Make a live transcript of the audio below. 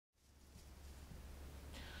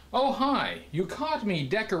Oh hi, you caught me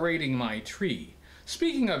decorating my tree.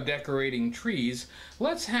 Speaking of decorating trees,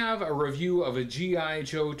 let's have a review of a G.I.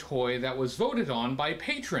 Joe toy that was voted on by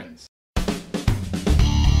patrons.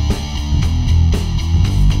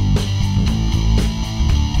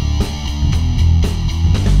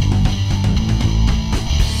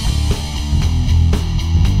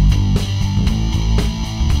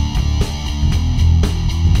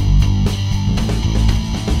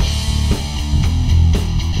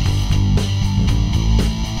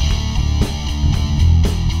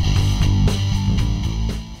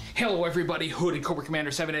 Hello everybody, Hooded Cobra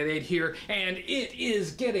Commander 788 here, and it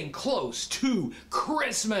is getting close to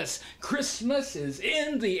Christmas. Christmas is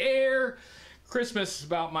in the air. Christmas is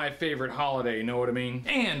about my favorite holiday, you know what I mean?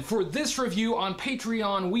 And for this review on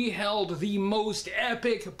Patreon, we held the most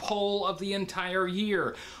epic poll of the entire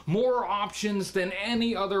year. More options than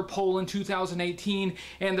any other poll in 2018,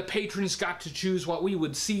 and the patrons got to choose what we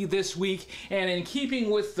would see this week. And in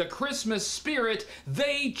keeping with the Christmas spirit,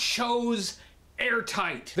 they chose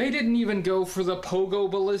AIRTIGHT. They didn't even go for the Pogo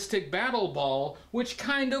Ballistic Battle Ball, which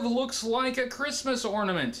kind of looks like a Christmas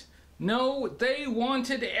ornament. No, they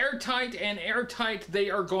wanted AIRTIGHT, and AIRTIGHT they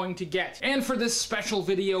are going to get. And for this special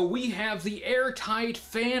video, we have the AIRTIGHT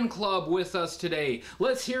fan club with us today.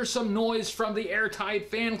 Let's hear some noise from the AIRTIGHT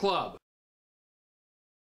fan club.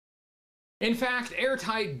 In fact,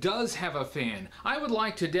 AIRTIGHT does have a fan. I would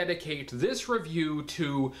like to dedicate this review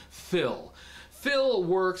to Phil. Phil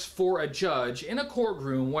works for a judge in a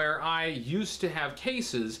courtroom where I used to have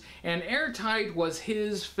cases, and AIRTIGHT was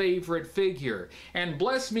his favorite figure. And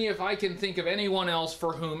bless me if I can think of anyone else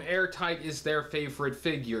for whom AIRTIGHT is their favorite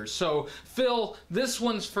figure. So, Phil, this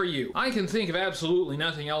one's for you. I can think of absolutely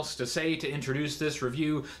nothing else to say to introduce this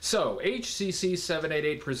review, so HCC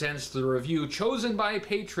 788 presents the review chosen by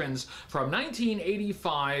patrons from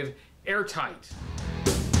 1985, AIRTIGHT.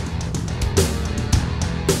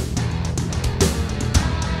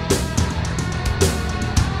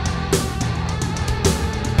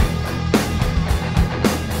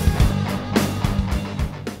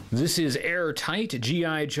 This is AIRTIGHT,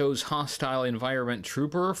 G.I. Joe's Hostile Environment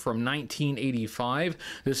Trooper from 1985.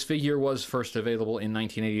 This figure was first available in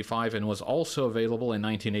 1985 and was also available in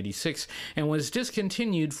 1986 and was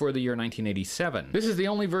discontinued for the year 1987. This is the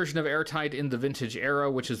only version of AIRTIGHT in the vintage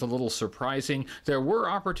era, which is a little surprising. There were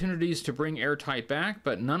opportunities to bring AIRTIGHT back,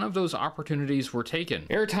 but none of those opportunities were taken.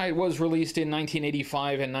 AIRTIGHT was released in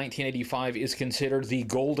 1985, and 1985 is considered the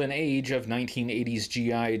golden age of 1980s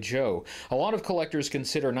G.I. Joe. A lot of collectors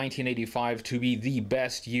consider 1985 to be the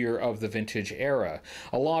best year of the vintage era.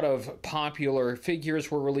 A lot of popular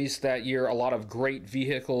figures were released that year, a lot of great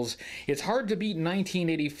vehicles. It's hard to beat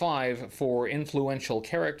 1985 for influential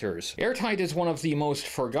characters. AIRTIGHT is one of the most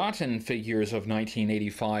forgotten figures of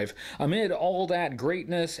 1985. Amid all that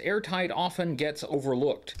greatness, AIRTIGHT often gets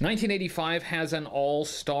overlooked. 1985 has an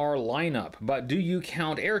all-star lineup, but do you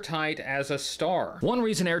count AIRTIGHT as a star? One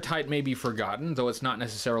reason AIRTIGHT may be forgotten, though it's not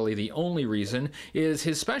necessarily the only reason, is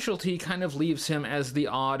his specialty kind of leaves him as the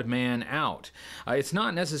odd man out. It's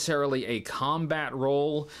not necessarily a combat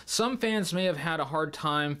role. Some fans may have had a hard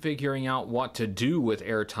time figuring out what to do with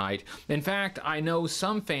AIRTIGHT. In fact, I know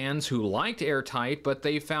some fans who liked AIRTIGHT, but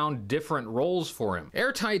they found different roles for him.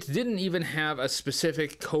 AIRTIGHT didn't even have a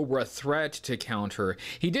specific Cobra threat to counter.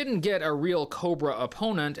 He didn't get a real Cobra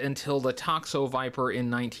opponent until the Toxo Viper in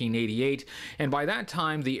 1988, and by that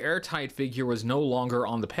time the AIRTIGHT figure was no longer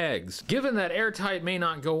on the pegs. Given that AIRTIGHT may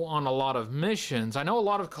not go on a lot of missions, I know a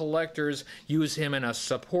lot of collectors use him in a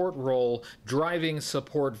support role, driving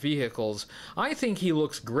support vehicles. I think he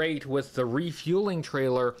looks great with the refueling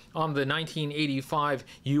trailer on the 1985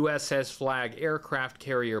 USS Flag aircraft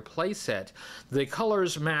carrier playset. The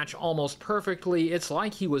colors match almost perfectly. It's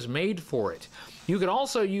like he was made for it. You could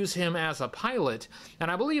also use him as a pilot,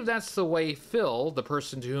 and I believe that's the way Phil, the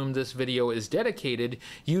person to whom this video is dedicated,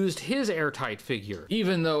 used his AIRTIGHT figure.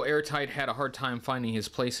 Even though AIRTIGHT had a hard time finding his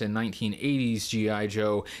place in 1980s G.I.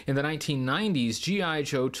 Joe, in the 1990s G.I.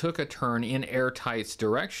 Joe took a turn in AIRTIGHT's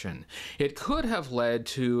direction. It could have led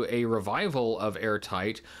to a revival of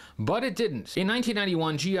AIRTIGHT, but it didn't. In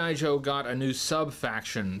 1991, G.I. Joe got a new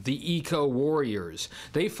sub-faction, the Eco Warriors.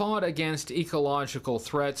 They fought against ecological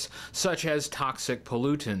threats such as toxic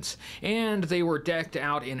pollutants, and they were decked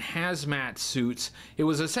out in hazmat suits. It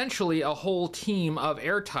was essentially a whole team of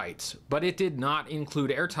AIRTIGHTs, but it did not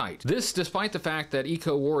include AIRTIGHT. This despite the fact that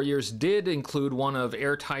Eco Warriors did include one of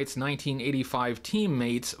AIRTIGHT's 1985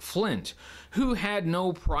 teammates, Flint, who had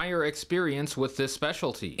no prior experience with this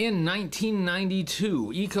specialty. In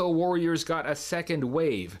 1992, Eco Warriors got a second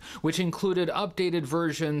wave, which included updated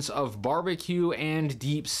versions of Barbecue and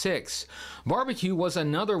Deep Six. Barbecue was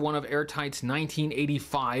another one of Airtight's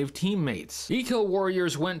 1985 teammates. Eco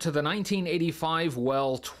Warriors went to the 1985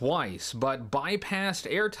 well twice, but bypassed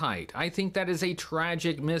Airtight. I think that is a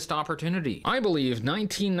tragic missed opportunity. I believe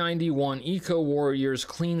 1991 Eco Warriors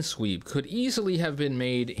Clean Sweep could easily have been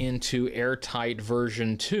made into Airtight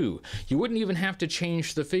version 2. You wouldn't even have to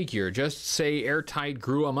change the figure, just say Airtight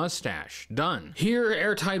grew a mustache. Done. Here,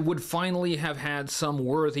 Airtight would finally have had some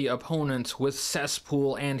worthy opponents with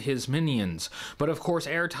Cesspool and his minions. But of course,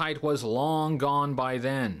 Airtight was long gone by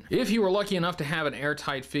then. If you were lucky enough to have an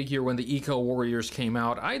Airtight figure when the Eco Warriors came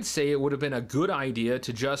out, I'd say it would have been a good idea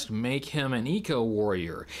to just make him an Eco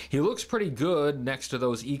Warrior. He looks pretty good next to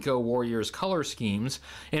those Eco Warriors color schemes.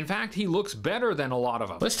 In fact, he looks better than a lot of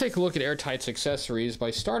them. Let's take a look at Airtight's accessories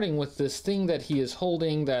by starting with this thing that he is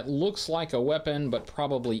holding that looks like a weapon but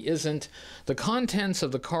probably isn't. The contents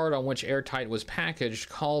of the card on which Airtight was packaged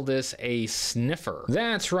call this a sniffer.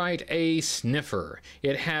 That's right, a sniffer.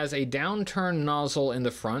 It has a downturned nozzle in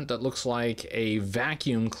the front that looks like a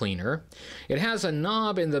vacuum cleaner. It has a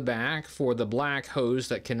knob in the back for the black hose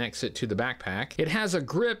that connects it to the backpack. It has a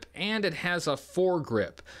grip and it has a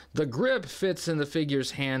foregrip. The grip fits in the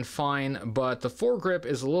figure's hand fine, but the foregrip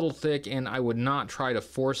is a little thick and I would not try to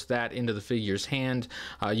force that into the figure's hand.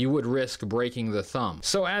 You would risk breaking the thumb.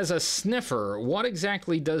 So as a sniffer, what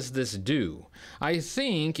exactly does this do? I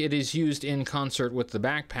think it is used in concert with the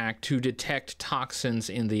backpack to detect toxins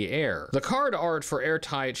in the air. The card art for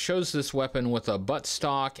Airtight shows this weapon with a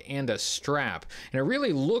buttstock and a strap, and it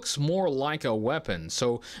really looks more like a weapon,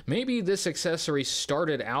 so maybe this accessory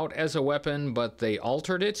started out as a weapon, but they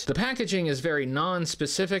altered it. The packaging is very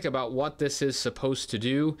non-specific about what this is supposed to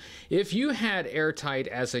do. If you had Airtight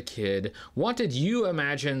as a kid, what did you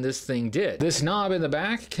imagine this thing did? This knob in the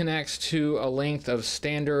back connects to a length of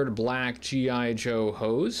standard black G.I. Joe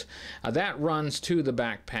hose. That runs to the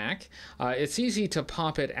backpack. It's easy to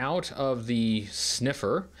pop it out of the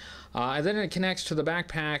sniffer. And then it connects to the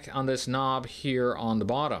backpack on this knob here on the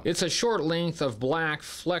bottom. It's a short length of black,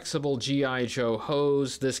 flexible G.I. Joe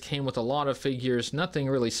hose. This came with a lot of figures, nothing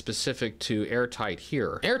really specific to Airtight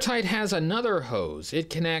here. Airtight has another hose. It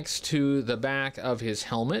connects to the back of his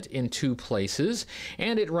helmet in two places,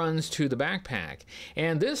 and it runs to the backpack.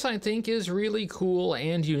 And this, I think, is really cool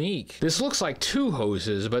and unique. This looks like two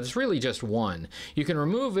hoses, but it's really just one. You can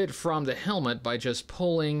remove it from the helmet by just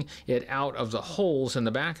pulling it out of the holes in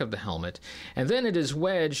the back of the helmet, and then it is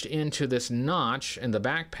wedged into this notch in the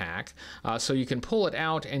backpack, so you can pull it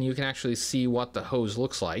out and you can actually see what the hose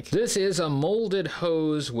looks like. This is a molded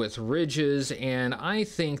hose with ridges, and I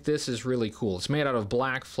think this is really cool. It's made out of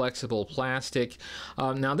black flexible plastic.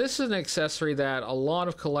 Now this is an accessory that a lot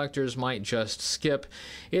of collectors might just skip.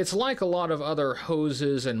 It's like a lot of other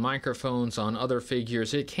hoses and microphones on other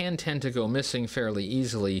figures. It can tend to go missing fairly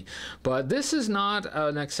easily, but this is not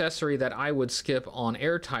an accessory that I would skip on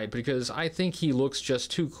Airtight because I think he looks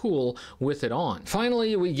just too cool with it on.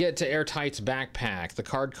 Finally, we get to Airtight's backpack. The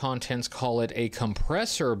card contents call it a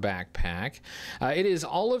compressor backpack. It is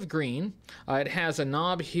olive green. It has a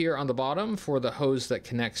knob here on the bottom for the hose that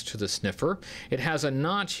connects to the sniffer. It has a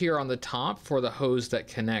notch here on the top for the hose that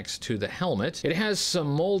connects to the helmet. It has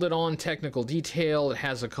some molded on technical detail. It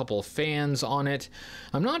has a couple fans on it.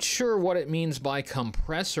 I'm not sure what it means by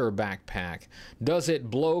compressor backpack. Does it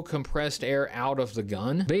blow compressed air out of the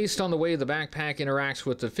gun? Based on the way the backpack interacts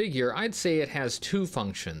with the figure, I'd say it has two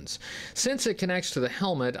functions. Since it connects to the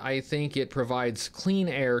helmet, I think it provides clean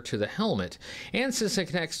air to the helmet. And since it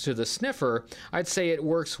connects to the sniffer, I'd say it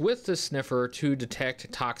works with the sniffer to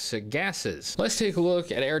detect toxic gases. Let's take a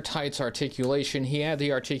look at Airtight's articulation. He had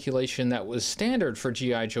the articulation that was standard for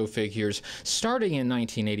G.I. Joe figures starting in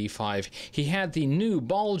 1985. He had the new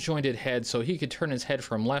ball-jointed head so he could turn his head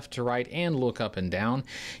from left to right and look up and down.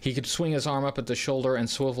 He could swing his arm up at the shoulder and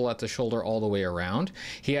swivel at the shoulder all the way around.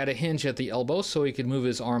 He had a hinge at the elbow so he could move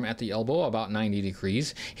his arm at the elbow about 90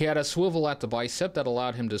 degrees. He had a swivel at the bicep that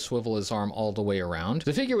allowed him to swivel his arm all the way around.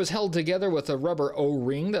 The figure was held together with a rubber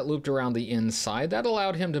O-ring that looped around the inside. That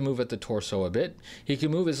allowed him to move at the torso a bit. He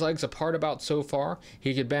could move his legs apart about so far.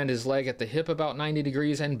 He could bend his leg at the hip about 90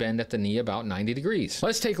 degrees and bend at the knee about 90 degrees.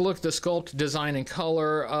 Let's take a look at the sculpt, design, and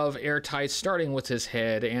color of Airtight, starting with his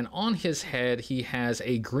head. And on his head, he has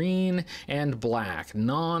a green and black,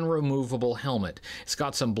 not non-removable helmet. It's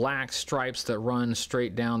got some black stripes that run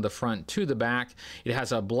straight down the front to the back. It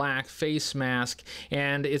has a black face mask,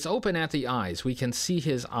 and it's open at the eyes. We can see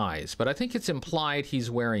his eyes, but I think it's implied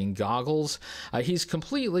he's wearing goggles. He's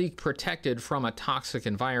completely protected from a toxic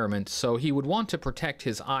environment, so he would want to protect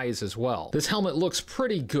his eyes as well. This helmet looks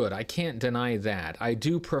pretty good, I can't deny that. I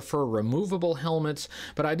do prefer removable helmets,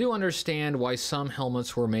 but I do understand why some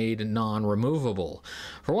helmets were made non-removable.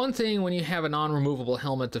 For one thing, when you have a non-removable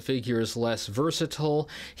helmet, the figure is less versatile.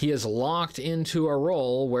 He is locked into a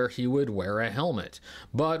role where he would wear a helmet.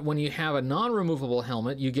 But when you have a non-removable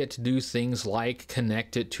helmet, you get to do things like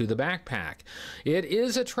connect it to the backpack. It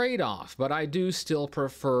is a trade-off, but I do still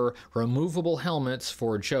prefer removable helmets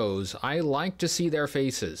for Joes. I like to see their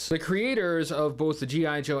faces. The creators of both the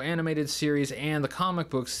G.I. Joe animated series and the comic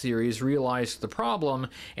book series realized the problem,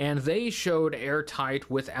 and they showed Airtight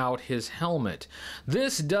without his helmet.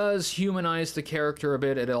 This does humanize the character a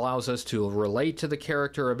bit. It allows us to relate to the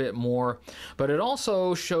character a bit more, but it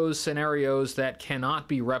also shows scenarios that cannot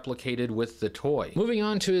be replicated with the toy. Moving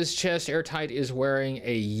on to his chest, Airtight is wearing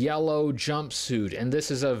a yellow jumpsuit, and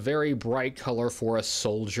this is a very bright color for a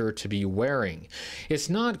soldier to be wearing. It's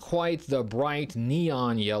not quite the bright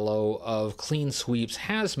neon yellow of Clean Sweep's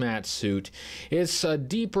hazmat suit. It's a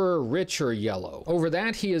deeper, richer yellow. Over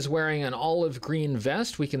that, he is wearing an olive green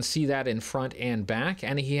vest. We can see that in front and back,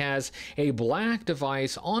 and he has a black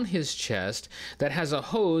device on his chest that has a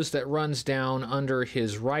hose that runs down under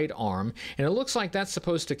his right arm, and it looks like that's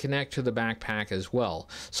supposed to connect to the backpack as well.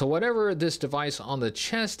 So whatever this device on the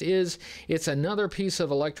chest is, it's another piece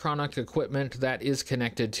of electronic equipment that is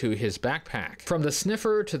connected to his backpack. From the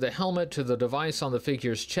sniffer to the helmet to the device on the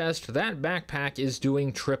figure's chest, that backpack is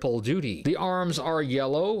doing triple duty. The arms are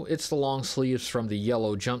yellow. It's the long sleeves from the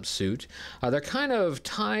yellow jumpsuit. They're kind of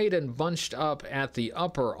tied and bunched up at the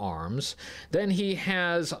upper arms. Then he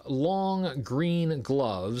has long green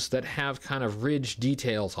gloves that have kind of ridged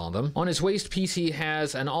details on them. On his waist piece, he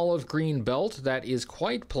has an olive green belt that is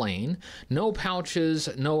quite plain. No pouches,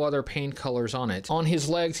 no other paint colors on it. On his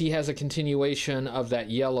legs, he has a continuation of that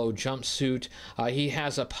yellow jumpsuit. He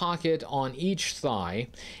has a pocket on each thigh,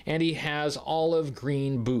 and he has olive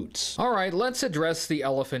green boots. All right, let's address the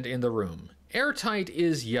elephant in the room. Airtight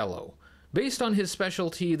is yellow. Based on his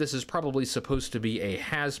specialty, this is probably supposed to be a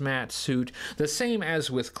hazmat suit, the same as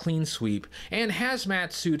with Clean Sweep, and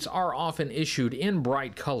hazmat suits are often issued in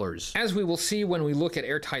bright colors. As we will see when we look at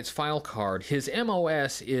Airtight's file card, his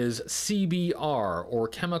MOS is CBR, or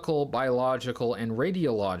Chemical, Biological, and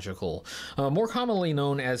Radiological, more commonly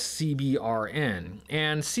known as CBRN,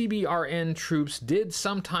 and CBRN troops did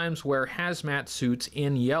sometimes wear hazmat suits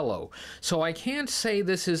in yellow, so I can't say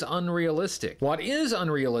this is unrealistic. What is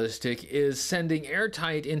unrealistic is sending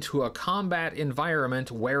Airtight into a combat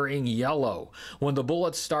environment wearing yellow. When the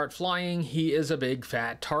bullets start flying, he is a big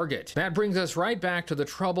fat target. That brings us right back to the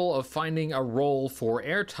trouble of finding a role for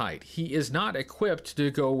Airtight. He is not equipped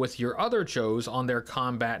to go with your other Joes on their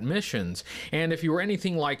combat missions, and if you were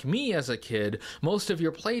anything like me as a kid, most of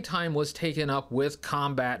your playtime was taken up with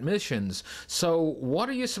combat missions. So what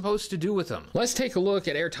are you supposed to do with them? Let's take a look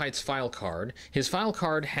at Airtight's file card. His file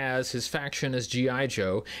card has his faction as G.I.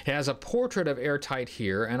 Joe. It has a portrait of Airtight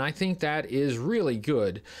here, and I think that is really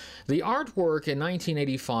good. The artwork in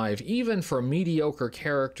 1985, even for mediocre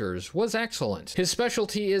characters, was excellent. His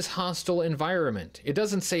specialty is hostile environment. It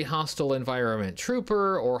doesn't say hostile environment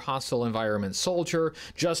trooper or hostile environment soldier,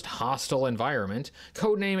 just hostile environment.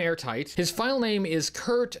 Codename Airtight. His file name is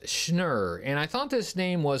Kurt Schnurr, and I thought this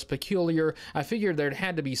name was peculiar. I figured there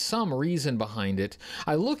had to be some reason behind it.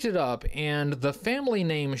 I looked it up, and the family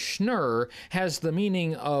name Schnurr has the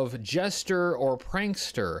meaning of jester or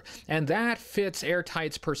prankster, and that fits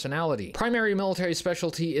Airtight's personality. Primary military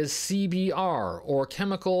specialty is CBR, or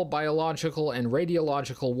Chemical, Biological, and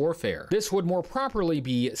Radiological Warfare. This would more properly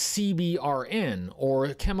be CBRN,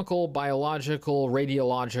 or Chemical, Biological,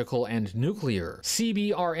 Radiological, and Nuclear.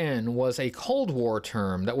 CBRN was a Cold War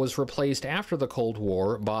term that was replaced after the Cold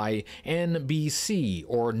War by NBC,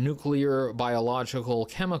 or Nuclear, Biological,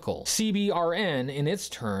 Chemical. CBRN, in its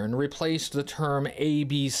turn, replaced the term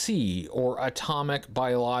ABC, or Atomic,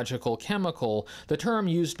 Biological, Chemical, the term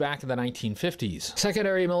used back in the 1950s.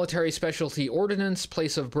 Secondary military specialty ordnance,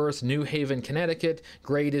 place of birth New Haven, Connecticut,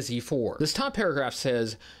 grade is E4. This top paragraph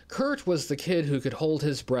says, Kurt was the kid who could hold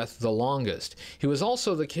his breath the longest. He was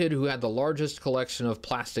also the kid who had the largest collection of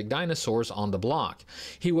plastic dinosaurs on the block.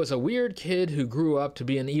 He was a weird kid who grew up to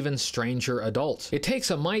be an even stranger adult. It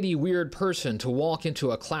takes a mighty weird person to walk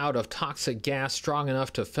into a cloud of toxic gas strong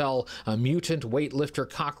enough to fell a mutant weightlifter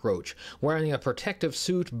cockroach. cockroach, wearing a protective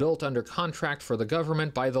suit built under contract for the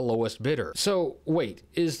government by the lowest bidder. So, wait,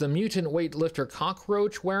 is the mutant weightlifter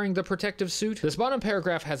cockroach wearing the protective suit? This bottom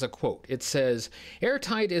paragraph has a quote. It says,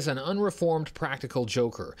 "Airtight is an unreformed practical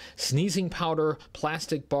joker. Sneezing powder,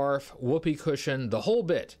 plastic barf, whoopee cushion, the whole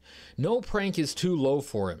bit. No prank is too low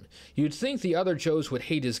for him. You'd think the other Joes would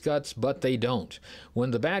hate his guts, but they don't.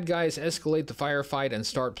 When the bad guys escalate the firefight and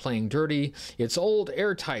start playing dirty, it's old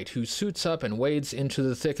Airtight who suits up and wades into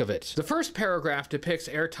the thick of it." The first paragraph depicts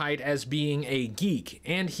Airtight as being a geek,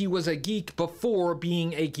 and he was a geek before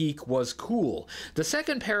being a geek was cool. The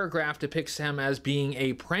second paragraph depicts him as being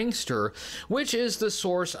a prankster, which is the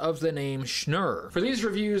source of the name Schnurr. For these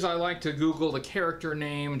reviews, I like to Google the character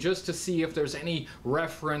name just to see if there's any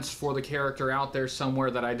reference for the character out there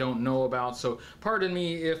somewhere that I don't know about, so pardon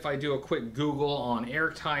me if I do a quick Google on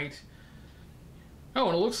Airtight. Oh,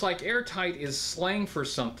 and it looks like Airtight is slang for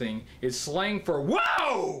something. It's slang for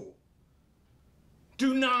whoa!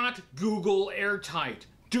 Do not Google Airtight.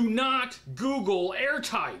 Do not Google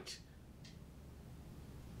Airtight.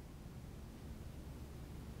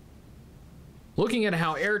 Looking at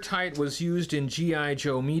how Airtight was used in G.I.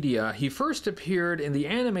 Joe media, he first appeared in the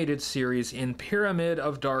animated series in Pyramid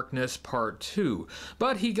of Darkness Part 2,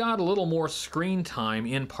 but he got a little more screen time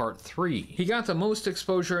in Part 3. He got the most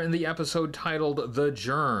exposure in the episode titled The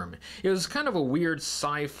Germ. It was kind of a weird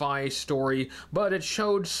sci-fi story, but it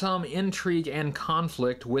showed some intrigue and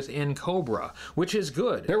conflict within Cobra, which is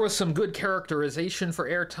good. There was some good characterization for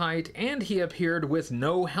Airtight, and he appeared with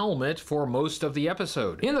no helmet for most of the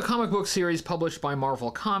episode. In the comic book series published by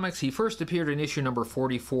Marvel Comics, he first appeared in issue number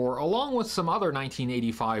 44, along with some other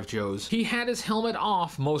 1985 Joes. He had his helmet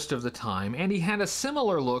off most of the time, and he had a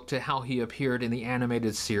similar look to how he appeared in the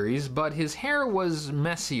animated series, but his hair was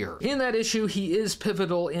messier. In that issue, he is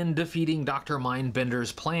pivotal in defeating Dr.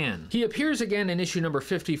 Mindbender's plan. He appears again in issue number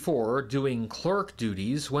 54, doing clerk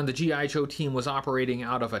duties when the G.I. Joe team was operating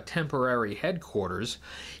out of a temporary headquarters.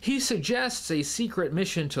 He suggests a secret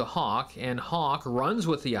mission to Hawk, and Hawk runs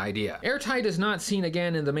with the idea. Airtight is not seen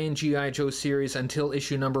again in the main G.I. Joe series until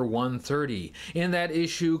issue number 130. In that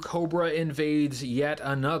issue, Cobra invades yet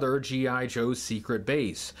another G.I. Joe secret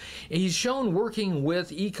base. He's shown working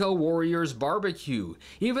with Eco Warriors Barbecue.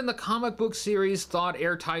 Even the comic book series thought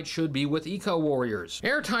Airtight should be with Eco Warriors.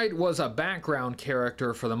 Airtight was a background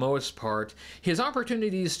character for the most part. His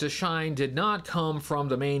opportunities to shine did not come from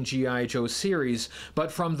the main G.I. Joe series,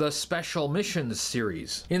 but from the Special Missions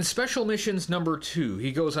series. In Special Missions number 2,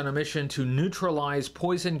 he goes on a mission to neutralize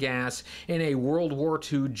poison gas in a World War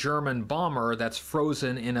II German bomber that's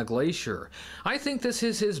frozen in a glacier. I think this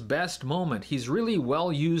is his best moment. He's really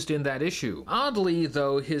well used in that issue. Oddly,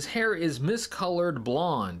 though, his hair is miscolored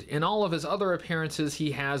blonde. In all of his other appearances,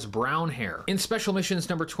 he has brown hair. In Special Missions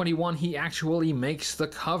number 21, he actually makes the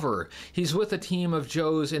cover. He's with a team of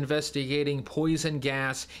Joes investigating poison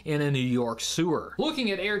gas in a New York sewer. Looking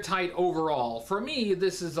at Airtight overall, for me,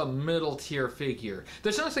 this is a middle tier figure.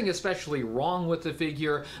 There's nothing especially wrong with the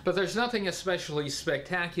figure, but there's nothing especially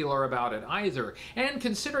spectacular about it either. And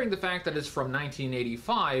considering the fact that it's from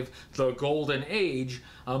 1985, the golden age,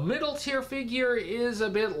 a middle tier figure is a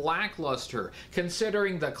bit lackluster.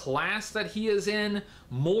 Considering the class that he is in,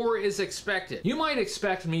 more is expected. You might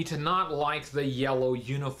expect me to not like the yellow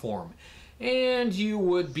uniform, and you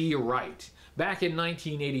would be right. Back in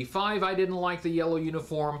 1985, I didn't like the yellow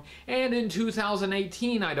uniform, and in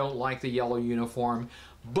 2018, I don't like the yellow uniform,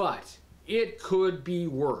 but it could be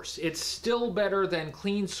worse. It's still better than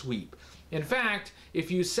Clean Sweep. In fact,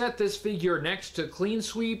 if you set this figure next to Clean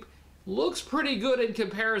Sweep, looks pretty good in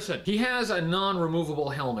comparison. He has a non-removable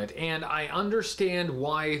helmet, and I understand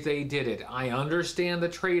why they did it. I understand the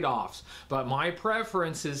trade-offs, but my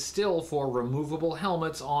preference is still for removable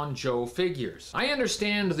helmets on Joe figures. I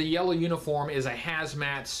understand the yellow uniform is a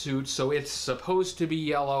hazmat suit, so it's supposed to be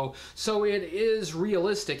yellow, so it is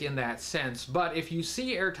realistic in that sense, but if you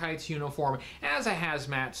see Airtight's uniform as a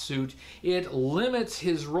hazmat suit, it limits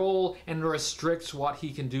his role and restricts what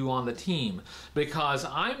he can do on the team, because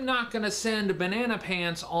I'm not going to send Banana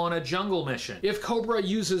Pants on a jungle mission. If Cobra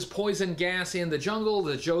uses poison gas in the jungle,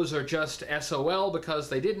 the Joes are just SOL because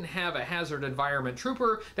they didn't have a hazard environment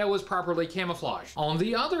trooper that was properly camouflaged. On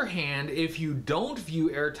the other hand, if you don't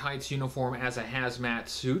view Airtight's uniform as a hazmat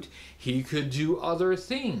suit, he could do other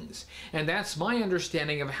things. And that's my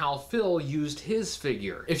understanding of how Phil used his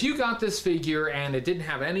figure. If you got this figure and it didn't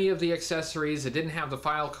have any of the accessories, it didn't have the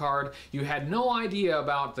file card, you had no idea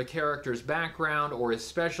about the character's background or his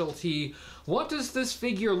specialty, what does this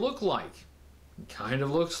figure look like? Kind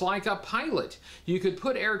of looks like a pilot. You could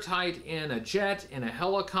put Airtight in a jet, in a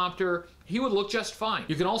helicopter. He would look just fine.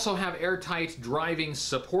 You can also have Airtight driving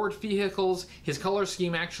support vehicles. His color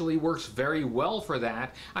scheme actually works very well for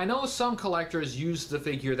that. I know some collectors use the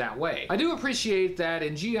figure that way. I do appreciate that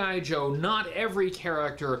in G.I. Joe, not every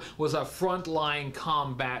character was a frontline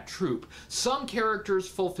combat troop. Some characters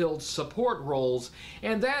fulfilled support roles,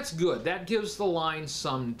 and that's good. That gives the line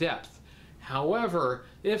some depth. However,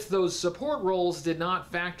 if those support roles did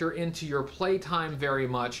not factor into your playtime very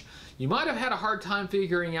much, you might have had a hard time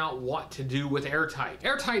figuring out what to do with Airtight.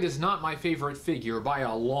 Airtight is not my favorite figure by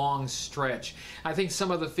a long stretch. I think some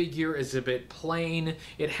of the figure is a bit plain.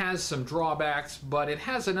 It has some drawbacks, but it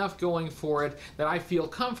has enough going for it that I feel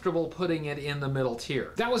comfortable putting it in the middle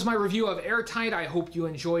tier. That was my review of Airtight. I hope you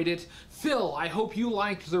enjoyed it. Phil, I hope you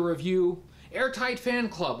liked the review. Airtight Fan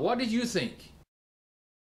Club, what did you think?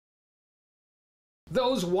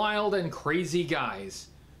 Those wild and crazy guys.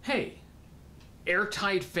 Hey,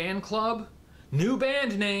 Airtight Fan Club? New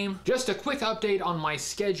band name. Just a quick update on my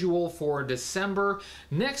schedule for December.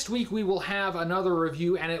 Next week we will have another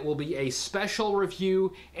review, and it will be a special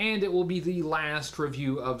review, and it will be the last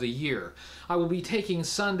review of the year. I will be taking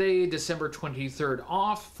Sunday, December 23rd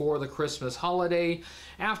off for the Christmas holiday.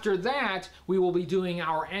 After that, we will be doing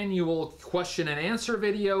our annual question and answer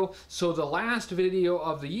video, so the last video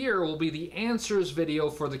of the year will be the answers video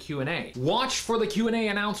for the Q&A. Watch for the Q&A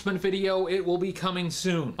announcement video. It will be coming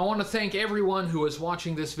soon. I want to thank everyone who is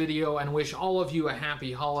watching this video and wish all of you a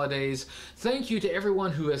happy holidays. Thank you to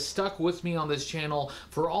everyone who has stuck with me on this channel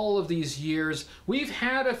for all of these years. We've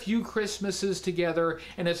had a few Christmases together,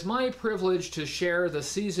 and it's my privilege to share the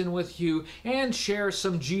season with you and share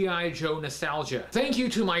some G.I. Joe nostalgia. Thank you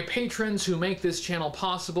to my patrons who make this channel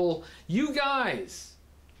possible. You guys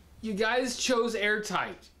chose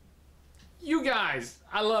Airtight. You guys,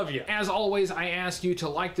 I love you. As always, I ask you to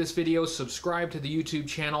like this video, subscribe to the YouTube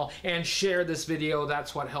channel, and share this video.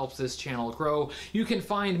 That's what helps this channel grow. You can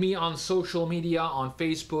find me on social media, on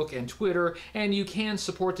Facebook and Twitter, and you can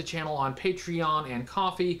support the channel on Patreon and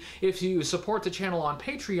Ko-fi. If you support the channel on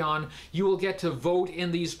Patreon, you will get to vote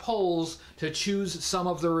in these polls to choose some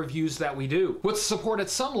of the reviews that we do. With support at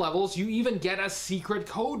some levels, you even get a secret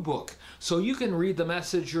code book, so you can read the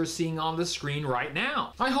message you're seeing on the screen right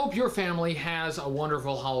now. I hope your family has a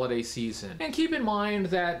wonderful holiday season. And keep in mind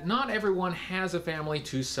that not everyone has a family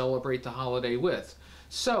to celebrate the holiday with.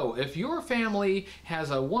 So if your family has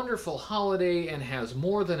a wonderful holiday and has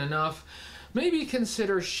more than enough, maybe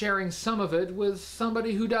consider sharing some of it with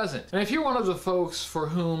somebody who doesn't. And if you're one of the folks for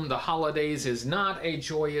whom the holidays is not a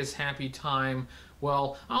joyous, happy time,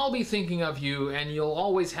 well, I'll be thinking of you, and you'll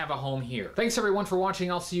always have a home here. Thanks everyone for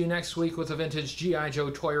watching. I'll see you next week with a vintage G.I.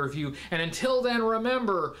 Joe toy review. And until then,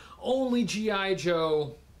 remember, only G.I.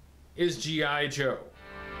 Joe is G.I. Joe.